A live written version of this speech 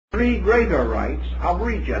3 greater rites of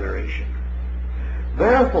regeneration.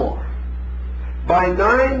 Therefore, by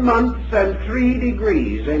 9 months and 3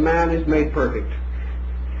 degrees a man is made perfect.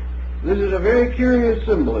 This is a very curious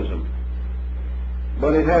symbolism,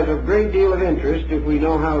 but it has a great deal of interest if we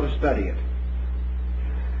know how to study it.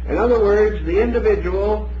 In other words, the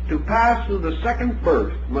individual, to pass through the second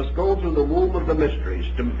birth, must go through the womb of the mysteries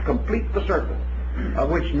to complete the circle,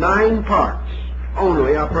 of which 9 parts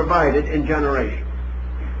only are provided in generation.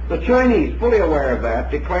 The Chinese, fully aware of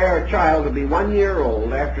that, declare a child to be 1 year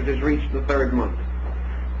old after it has reached the 3rd month.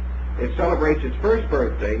 It celebrates its first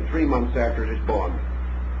birthday 3 months after it is born.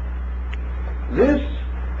 This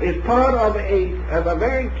is part of a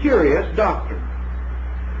very curious doctrine,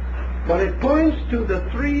 but it points to the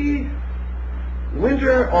 3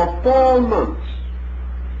 winter or fall months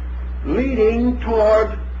leading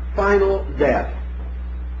toward final death.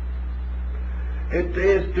 It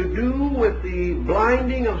is to do with the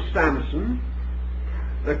blinding of Samson,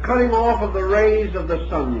 the cutting off of the rays of the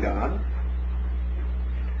sun god.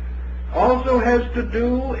 Also has to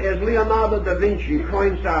do, as Leonardo da Vinci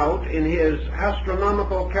points out in his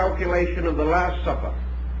astronomical calculation of the Last Supper,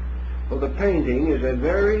 for the painting is a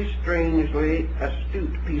very strangely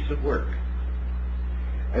astute piece of work.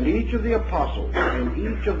 And each of the apostles, in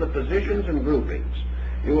each of the positions and groupings,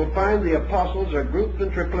 you will find the apostles are grouped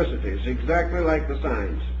in triplicities, exactly like the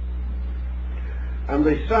signs. And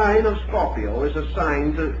the sign of Scorpio is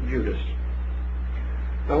assigned to Judas.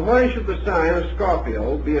 Now, why should the sign of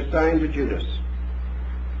Scorpio be assigned to Judas?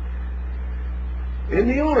 In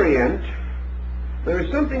the Orient, there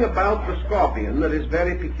is something about the scorpion that is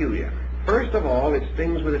very peculiar. First of all, it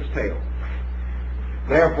stings with its tail.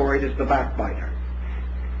 Therefore, it is the backbiter.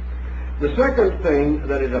 The second thing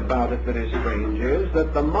that is about it that is strange is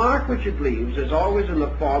that the mark which it leaves is always in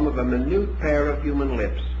the form of a minute pair of human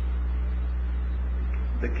lips.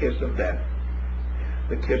 The kiss of death.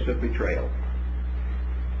 The kiss of betrayal.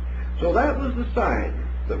 So that was the sign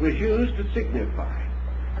that was used to signify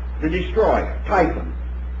the destroyer, Typhon,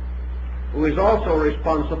 who is also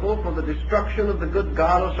responsible for the destruction of the good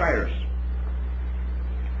god Osiris.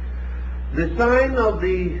 The sign of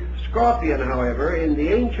the scorpion, however, in the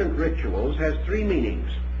ancient rituals has 3 meanings.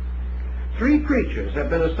 3 creatures have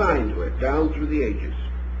been assigned to it down through the ages.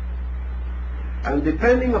 And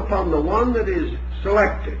depending upon the one that is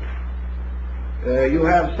selected, you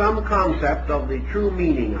have some concept of the true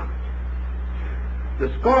meaning of it.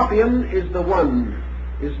 The scorpion is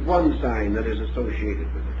one sign that is associated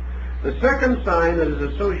with it. The second sign that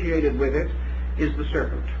is associated with it is the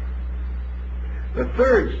serpent. The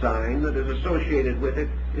third sign that is associated with it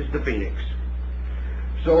is the phoenix.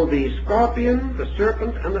 So the scorpion, the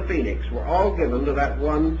serpent, and the phoenix were all given to that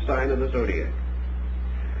one sign of the zodiac.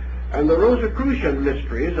 And the Rosicrucian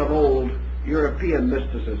mysteries of old European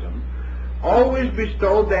mysticism always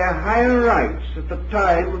bestowed their higher rites at the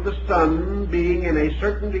time of the sun being in a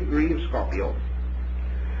certain degree of Scorpio.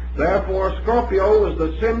 Therefore, Scorpio was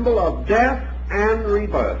the symbol of death and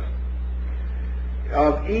rebirth,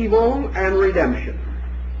 of evil and redemption.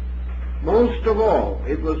 Most of all,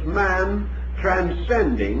 it was man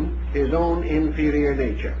transcending his own inferior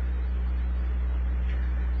nature.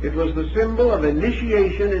 It was the symbol of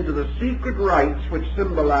initiation into the secret rites which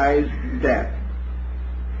symbolized death.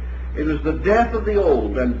 It is the death of the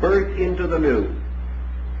old and birth into the new.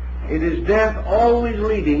 It is death always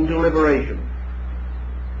leading to liberation.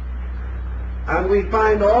 And we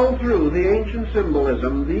find all through the ancient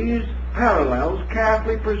symbolism these parallels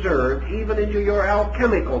carefully preserved even into your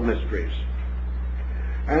alchemical mysteries.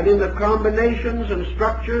 And in the combinations and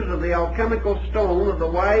structures of the alchemical stone of the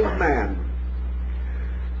wise man,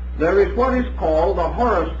 there is what is called the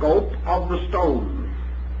horoscope of the stone.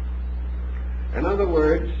 In other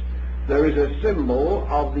words, there is a symbol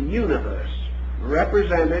of the universe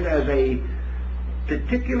represented as a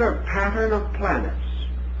particular pattern of planets.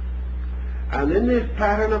 And in this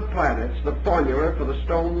pattern of planets, the formula for the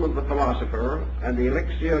stone of the philosopher and the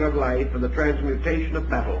elixir of life and the transmutation of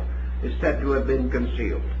metal is said to have been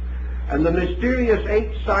concealed. And the mysterious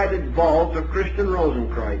 8-sided vault of Christian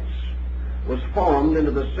Rosenkreuz was formed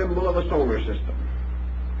into the symbol of a solar system,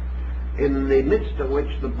 in the midst of which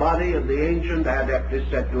the body of the ancient adept is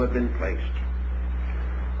said to have been placed.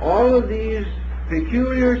 All of these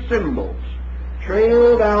peculiar symbols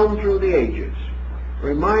trail down through the ages,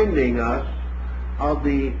 reminding us of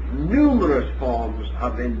the numerous forms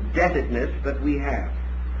of indebtedness that we have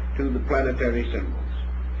to the planetary symbols.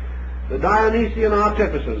 The Dionysian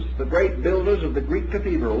artificers, the great builders of the Greek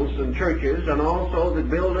cathedrals and churches, and also the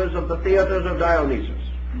builders of the theaters of Dionysus,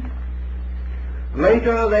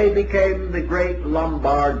 Later they became the great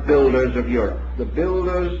Lombard builders of Europe, the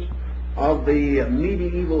builders of the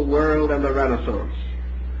medieval world and the Renaissance,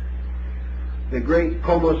 the great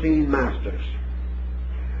Comosine masters.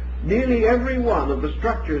 Nearly every one of the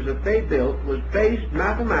structures that they built was based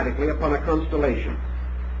mathematically upon a constellation.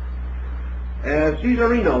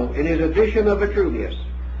 Caesarino, in his edition of Vitruvius,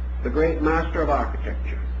 the great master of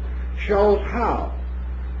architecture, shows how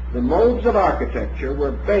the modes of architecture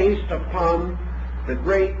were based upon the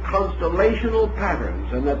great constellational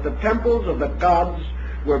patterns, and that the temples of the gods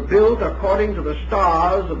were built according to the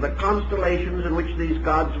stars of the constellations in which these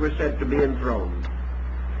gods were said to be enthroned.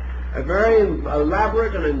 A very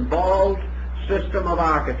elaborate and involved system of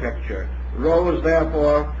architecture rose,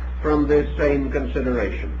 therefore, from this same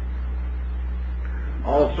consideration.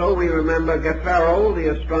 Also, we remember Carroll,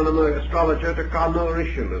 the astrologer to Cardinal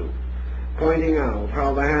Richelieu, pointing out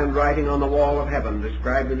how the handwriting on the wall of heaven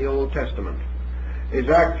described in the Old Testament is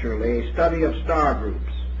actually a study of star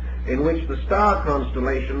groups, in which the star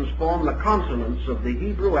constellations form the consonants of the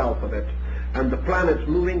Hebrew alphabet, and the planets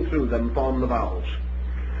moving through them form the vowels.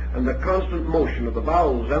 And the constant motion of the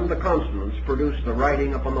vowels and the consonants produced the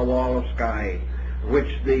writing upon the wall of sky, which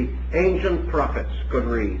the ancient prophets could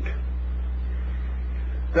read.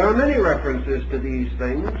 There are many references to these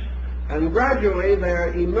things, and gradually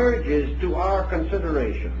there emerges to our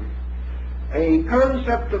consideration a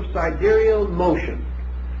concept of sidereal motion,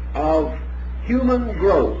 of human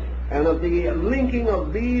growth, and of the linking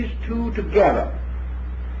of these two together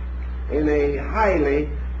in a highly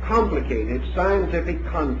complicated scientific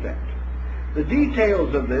concept. The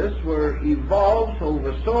details of this were evolved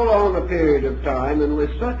over so long a period of time and with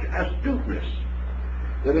such astuteness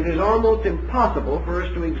that it is almost impossible for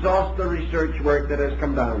us to exhaust the research work that has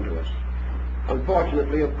come down to us.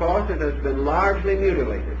 Unfortunately, of course, it has been largely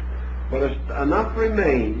mutilated, but enough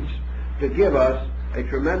remains to give us a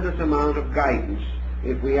tremendous amount of guidance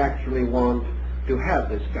if we actually want to have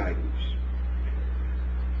this guidance.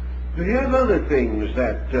 We have other things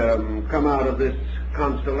that come out of this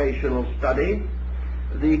constellational study.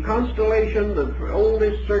 The constellation, the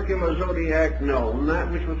oldest circular zodiac known,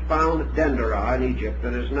 that which was found at Dendera in Egypt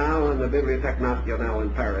and is now in the Bibliothèque Nationale in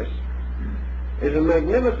Paris, is a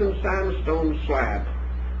magnificent sandstone slab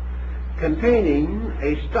containing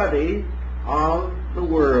a study of the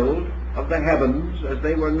world, of the heavens as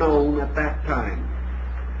they were known at that time.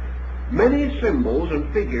 Many symbols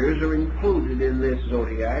and figures are included in this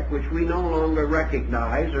zodiac which we no longer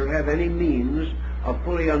recognize or have any means of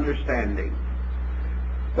fully understanding.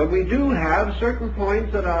 But we do have certain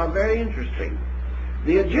points that are very interesting.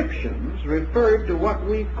 The Egyptians referred to what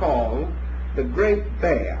we call the Great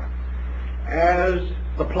Bear as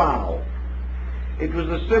the plow. It was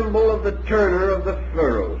the symbol of the turner of the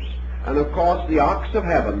furrows, and of course the ox of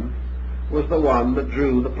heaven was the one that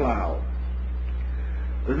drew the plow.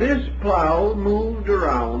 This plow moved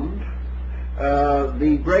around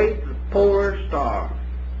the great polar star.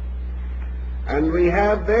 And we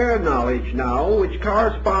have their knowledge now, which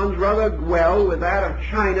corresponds rather well with that of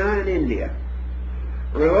China and India,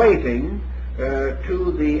 relating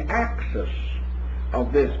to the axis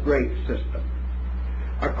of this great system.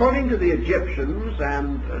 According to the Egyptians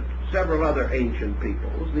and several other ancient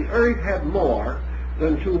peoples, the earth had more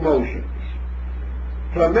than two motions.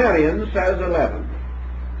 Flammarion says 11,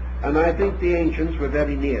 and I think the ancients were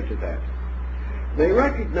very near to that. They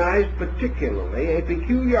recognized particularly a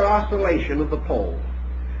peculiar oscillation of the pole,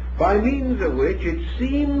 by means of which it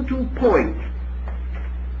seemed to point,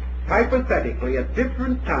 hypothetically at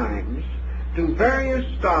different times, to various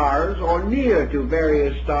stars or near to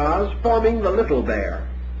various stars forming the Little Bear.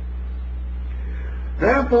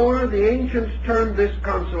 Therefore, the ancients termed this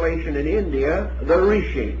constellation in India the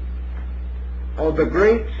Rishi, or the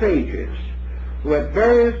great sages, who at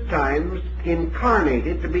various times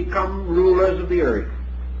incarnated to become rulers of the earth.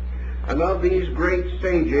 And of these great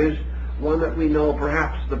sages, one that we know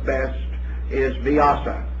perhaps the best is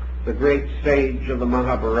Vyasa, the great sage of the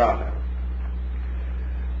Mahabharata.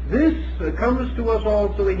 This comes to us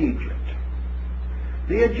also in Egypt.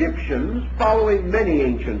 The Egyptians, following many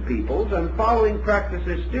ancient peoples and following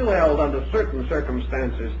practices still held under certain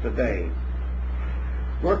circumstances today,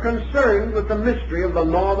 were concerned with the mystery of the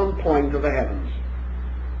northern point of the heavens.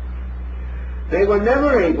 They were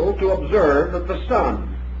never able to observe that the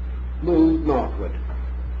sun moved northward,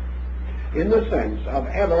 in the sense of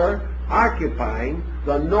ever occupying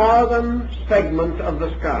the northern segment of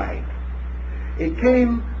the sky. It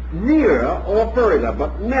came nearer or further,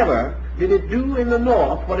 but never did it do in the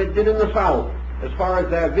north what it did in the south, as far as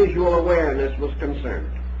their visual awareness was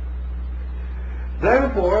concerned.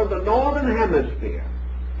 Therefore, the northern hemisphere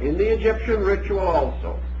in the Egyptian ritual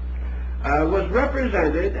also, was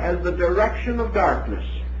represented as the direction of darkness.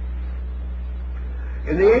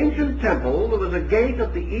 In the ancient temple, there was a gate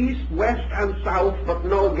at the east, west, and south, but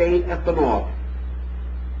no gate at the north.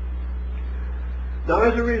 Now,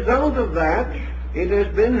 as a result of that, it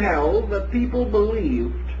has been held that people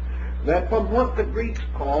believed that from what the Greeks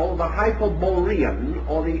call the Hyperborean,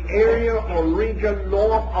 or the area or region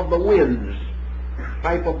north of the winds,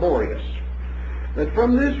 Hyperboreus, that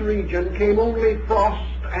from this region came only frost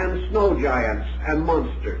and snow giants and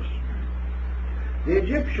monsters. The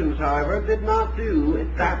Egyptians, however, did not do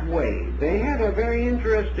it that way. They had a very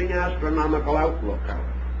interesting astronomical outlook on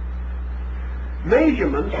it.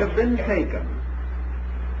 Measurements have been taken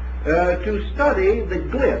to study the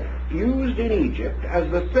glyph used in Egypt as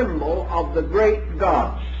the symbol of the great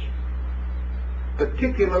gods,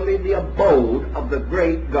 particularly the abode of the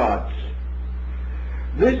great gods.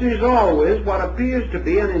 This is always what appears to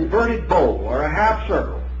be an inverted bowl or a half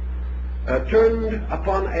circle turned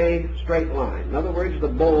upon a straight line. In other words, the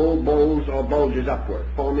bowl bowls or bulges upward,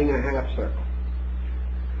 forming a half circle.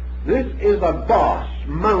 This is a boss,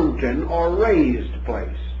 mountain, or raised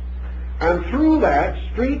place. And through that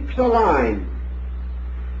streaks a line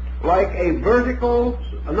like a vertical,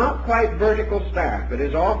 not quite vertical staff. It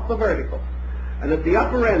is off the vertical. And at the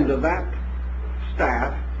upper end of that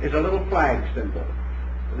staff is a little flag symbol.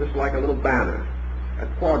 This is like a little banner, a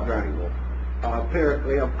quadrangle,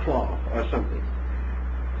 apparently of cloth or something.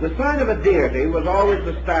 The sign of a deity was always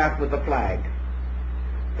the staff with the flag,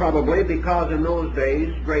 probably because in those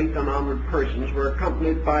days great and honored persons were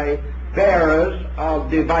accompanied by bearers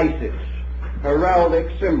of devices,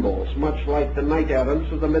 heraldic symbols, much like the knight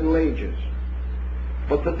errants of the Middle Ages.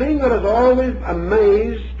 But the thing that has always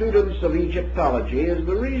amazed students of Egyptology is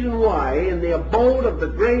the reason why in the abode of the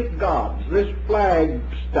great gods this flag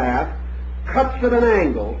staff cuts at an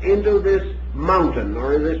angle into this mountain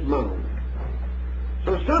or in this mound.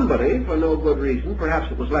 So somebody, for no good reason,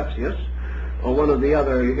 perhaps it was Lepsius or one of the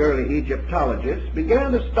other early Egyptologists,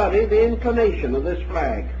 began to study the inclination of this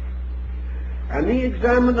flag. And he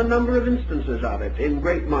examined a number of instances of it in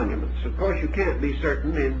great monuments. Of course, you can't be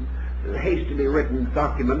certain in hastily written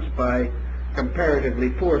documents by comparatively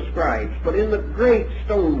poor scribes, but in the great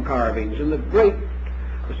stone carvings, in the great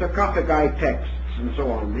sarcophagi texts, and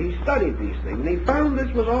so on, he studied these things, and he found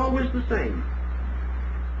this was always the same.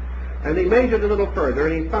 And he measured a little further,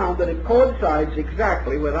 and he found that it coincides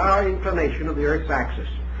exactly with our inclination of the Earth's axis.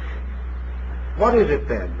 What is it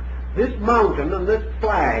then? This mountain and this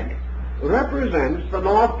flag represents the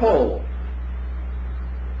North Pole,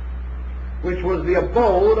 which was the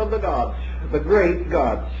abode of the gods, the great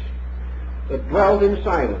gods, that dwelt in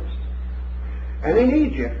silence. And in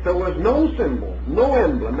Egypt there was no symbol, no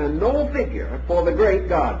emblem, and no figure for the great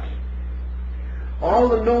gods. All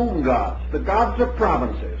the known gods, the gods of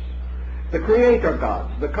provinces, the creator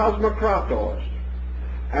gods, the cosmocrators,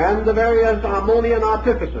 and the various Ammonian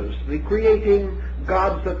artificers, the creating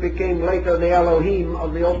gods that became later the Elohim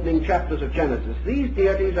of the opening chapters of Genesis. These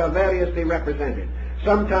deities are variously represented,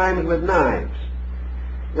 sometimes with knives,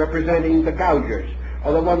 representing the gougers,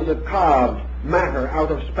 or the ones that carved matter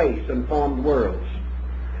out of space and formed worlds.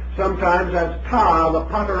 Sometimes as Ptah, the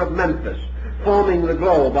potter of Memphis, forming the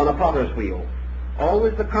globe on a potter's wheel.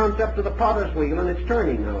 Always the concept of the potter's wheel and its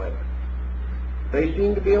turning, however. They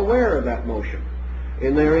seem to be aware of that motion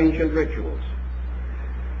in their ancient rituals.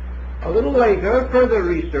 A little later, further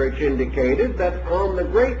research indicated that on the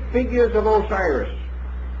great figures of Osiris,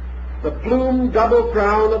 the plumed double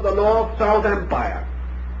crown of the North-South Empire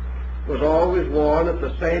was always worn at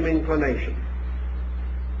the same inclination.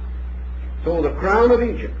 So the crown of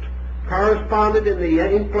Egypt corresponded in the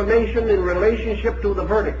inclination in relationship to the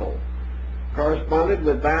vertical, corresponded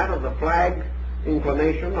with that of the flag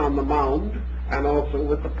inclination on the mound, and also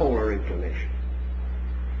with the polar inclination.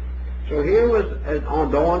 So here was an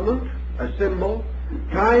adornment, a symbol,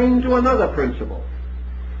 tying to another principle,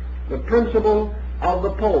 the principle of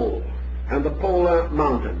the pole and the polar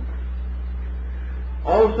mountain.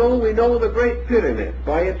 Also, we know the Great Pyramid,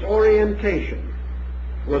 by its orientation,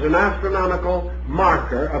 was an astronomical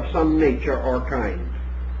marker of some nature or kind.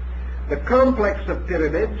 The complex of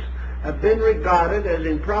pyramids have been regarded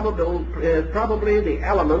as probably the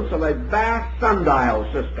elements of a vast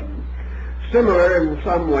sundial system, similar in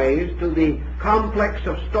some ways to the complex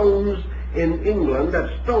of stones in England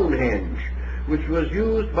at Stonehenge, which was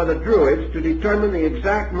used by the Druids to determine the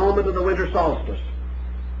exact moment of the winter solstice.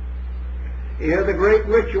 Here the great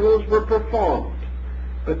rituals were performed,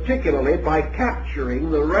 particularly by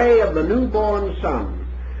capturing the ray of the newborn sun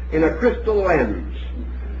in a crystal lens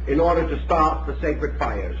in order to start the sacred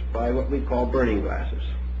fires by what we call burning glasses.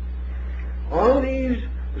 All these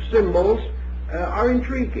symbols are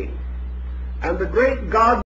intriguing. And the great God